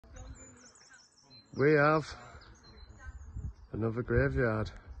we have another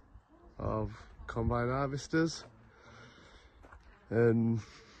graveyard of combine harvesters and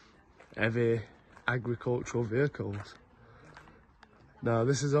heavy agricultural vehicles. Now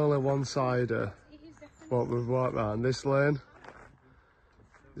this is only one side of what we've walked around. This lane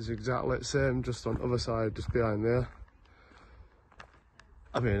is exactly the same, just on the other side, just behind there.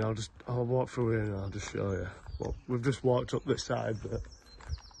 I mean, I'll walk through here and I'll just show you. Well, we've just walked up this side, but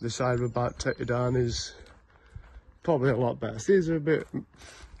this side we're about to take you down is probably a lot better. These are a bit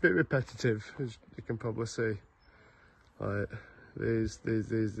repetitive, as you can probably see. Like these. They're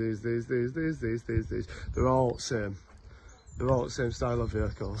all the same. They're all the same style of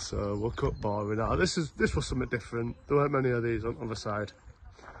vehicle, so we'll cut boring out. This was something different. There weren't many of these on the other side.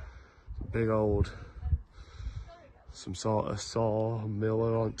 Big old, some sort of saw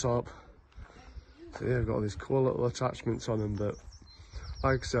miller on top. So yeah, I've got all these cool little attachments on them, but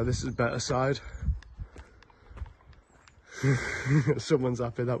like I said, this is a better side. Someone's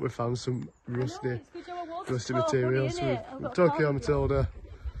happy that we found some rusty materials. With Tokyo Matilda,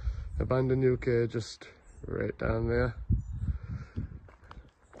 abandoned UK, just right down there.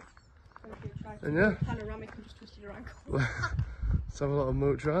 And yeah, panoramic and just twisted your ankle. Let's have a little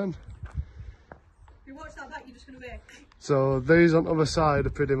mooch around. If you watch that back, you're just going to be... So these on the other side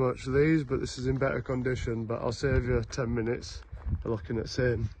are pretty much these, but this is in better condition. But I'll save you 10 minutes for looking at the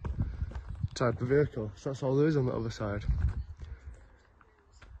same type of vehicle. So that's all there is on the other side.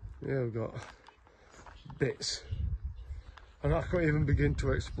 Yeah, we've got bits. And I can't even begin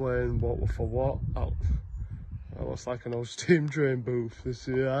to explain what were for what. Oh, it's like an old steam train booth. This,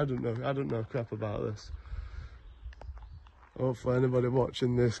 yeah, I don't know crap about this. Hopefully anybody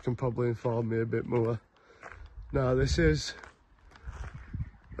watching this can probably inform me a bit more. Now this is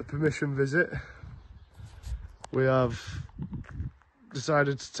a permission visit. We have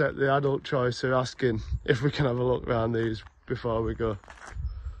decided to take the adult choice of asking if we can have a look around these before we go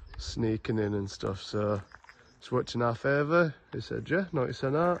sneaking in and stuff. So it's worked in our favour. He said yeah, no, he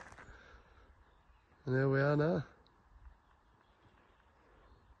said not. And here we are now.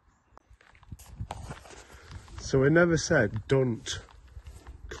 So we never said don't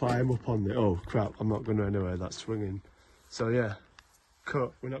climb up on the... Oh crap, I'm not going to anyway, that's swinging. So yeah,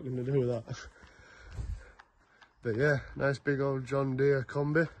 cut, we're not going to do that. But yeah, nice big old John Deere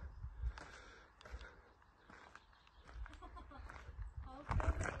combi.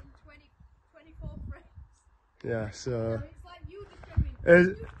 Yeah, so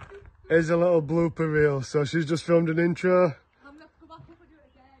here's a little blooper reel. So she's just filmed an intro,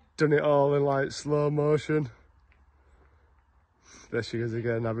 done it all in like slow motion. There she is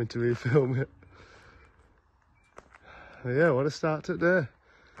again, having to refilm it. Yeah, what a start today.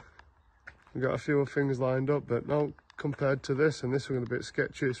 We've got a few things lined up, but not compared to this, and this was going to be the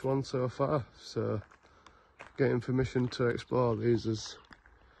sketchiest one so far. So getting permission to explore these is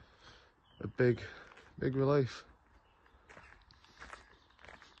a big relief.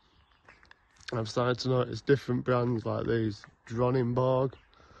 I'm starting to notice different brands like these. Dronningborg.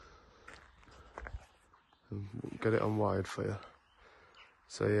 Get it on wide for you.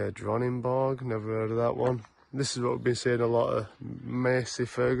 So yeah, Dronningborg, never heard of that one. This is what we've been seeing a lot of, Massey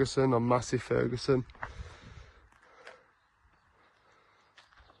Ferguson or Massey Ferguson.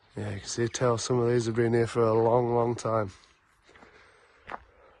 Yeah, you can tell some of these have been here for a long time.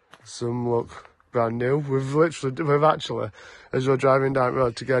 Some look brand new. We've actually, as we're driving down the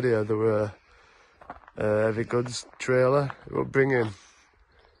road to get here, there were a heavy goods trailer. We're bringing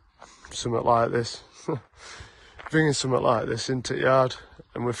something like this. Bringing something like this into the yard,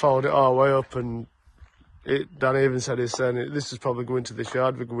 and we followed it all the way up, and Dan even said he's saying this is probably going to this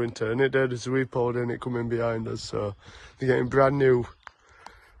yard we're going to, and it did. As we pulled in, it coming behind us. So they're getting brand new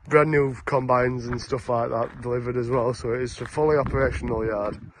combines and stuff like that delivered as well. So it is a fully operational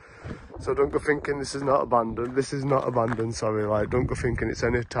yard. So don't go thinking this is not abandoned. This is not abandoned, sorry. Like, don't go thinking it's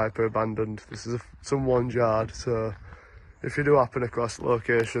any type of abandoned. This is someone's yard. So if you do happen across the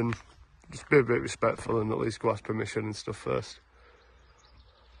location, just be a bit respectful and at least go ask permission and stuff first.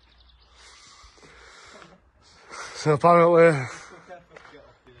 So apparently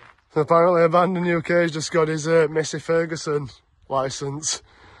Abandoned UK has just got his Massey Ferguson licence.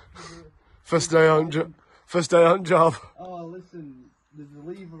 First day on job. Oh, listen, there's a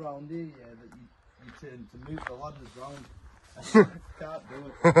lever around here, yeah, that you turn to move the ladders round. Can't do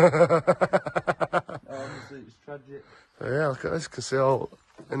it. Honestly, it's tragic. Yeah, look at this. You can see all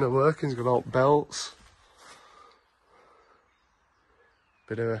in the workings, got all belts.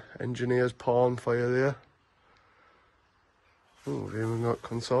 Bit of an engineer's porn for you there. Oh, we've even got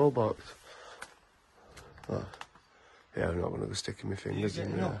console box. Oh, Yeah, I'm not going to go sticking my fingers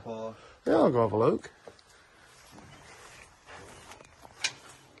in there. Up, or? Yeah, I'll go have a look.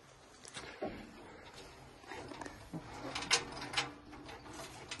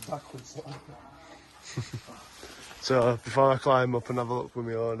 Backwards. So before I climb up and have a look with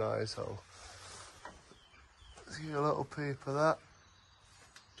my own eyes, I'll give you a little peep of that.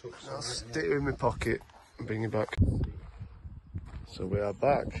 I'll stick it in my pocket and bring it back. So we are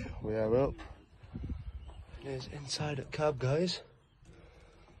back, we are up. Here's inside a cab, guys.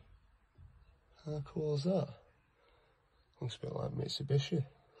 How cool is that? Looks a bit like Mitsubishi.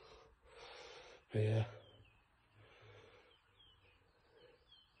 But yeah.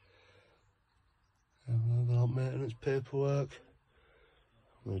 Without maintenance paperwork.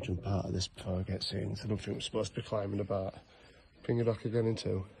 I'm going to jump out of this before I get seen. I don't think we're supposed to be climbing about. Bring it back again in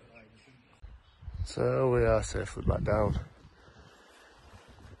two. So we are safely back down.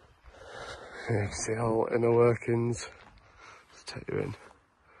 You can see all inner workings. Let's take you in.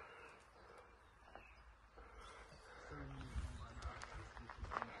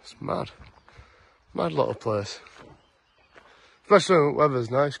 It's mad. Mad little place. Especially when the weather's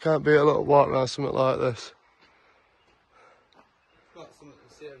nice. Can't beat a little walk around something like this. It's got something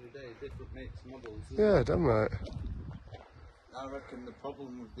to see every day, different makes and models. Yeah, damn right. I reckon the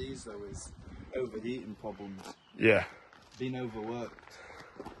problem with these though is overheating problems. Yeah. Being overworked.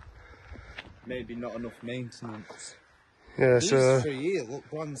 Maybe not enough maintenance. Yeah, These so... three here look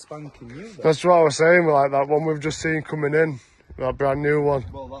brand spanking new though. That's what I was saying, like that one we've just seen coming in. That brand new one.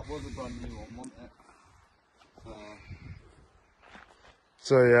 Well, that was a brand new one, wasn't it?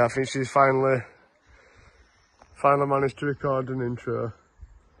 So yeah, I think she's finally managed to record an intro.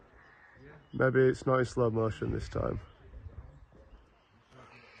 Maybe it's not in slow motion this time.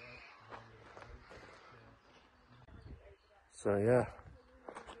 So yeah,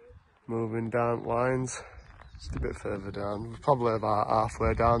 moving down lines, just a bit further down. We're probably about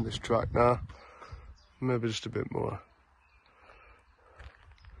halfway down this track now, maybe just a bit more.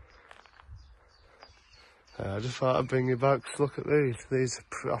 I just thought I'd bring you back to look at these. These are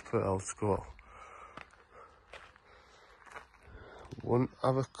proper old school. Wouldn't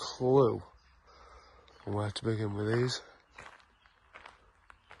have a clue on where to begin with these.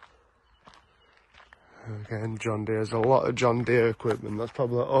 Again, John Deere. There's a lot of John Deere equipment. That's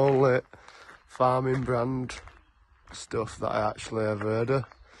probably the only farming brand stuff that I actually have heard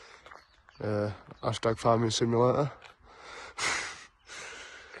of. Hashtag Farming Simulator.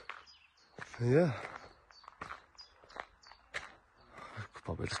 Yeah.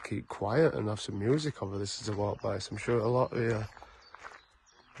 Probably just keep quiet and have some music over this as I walk by, so I'm sure a lot of you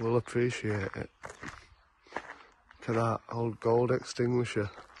will appreciate it. Look at that old gold extinguisher.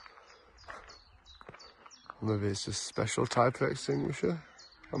 Maybe it's a special type of extinguisher,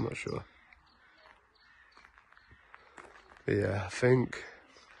 I'm not sure. But yeah, I think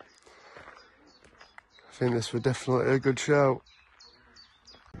this was definitely a good shout.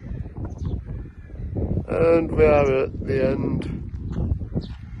 And we are at the end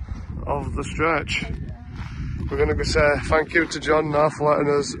of the stretch. We're going to say thank you to John now for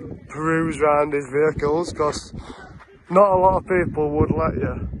letting us peruse around his vehicles, because not a lot of people would let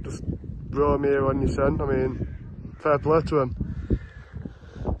you just roam here on your son. I mean, fair play to him.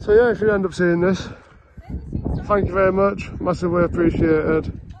 So yeah, if you end up seeing this, thank you very much, massively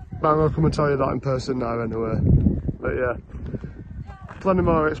appreciated. But I'm going to come and tell you that in person now anyway. But yeah, plenty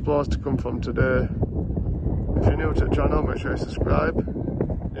more explores to come from today. If you're new to the channel, make sure you subscribe.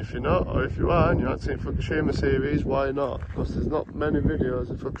 If you're not, or if you are and you haven't seen Fukushima series, why not? Because there's not many videos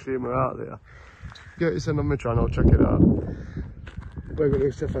of Fukushima out there. Get yourself on my channel, check it out. We're going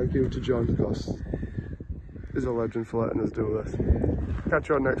to say thank you to John, because he's a legend for letting us do this. Catch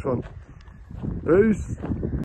you on next one. Peace!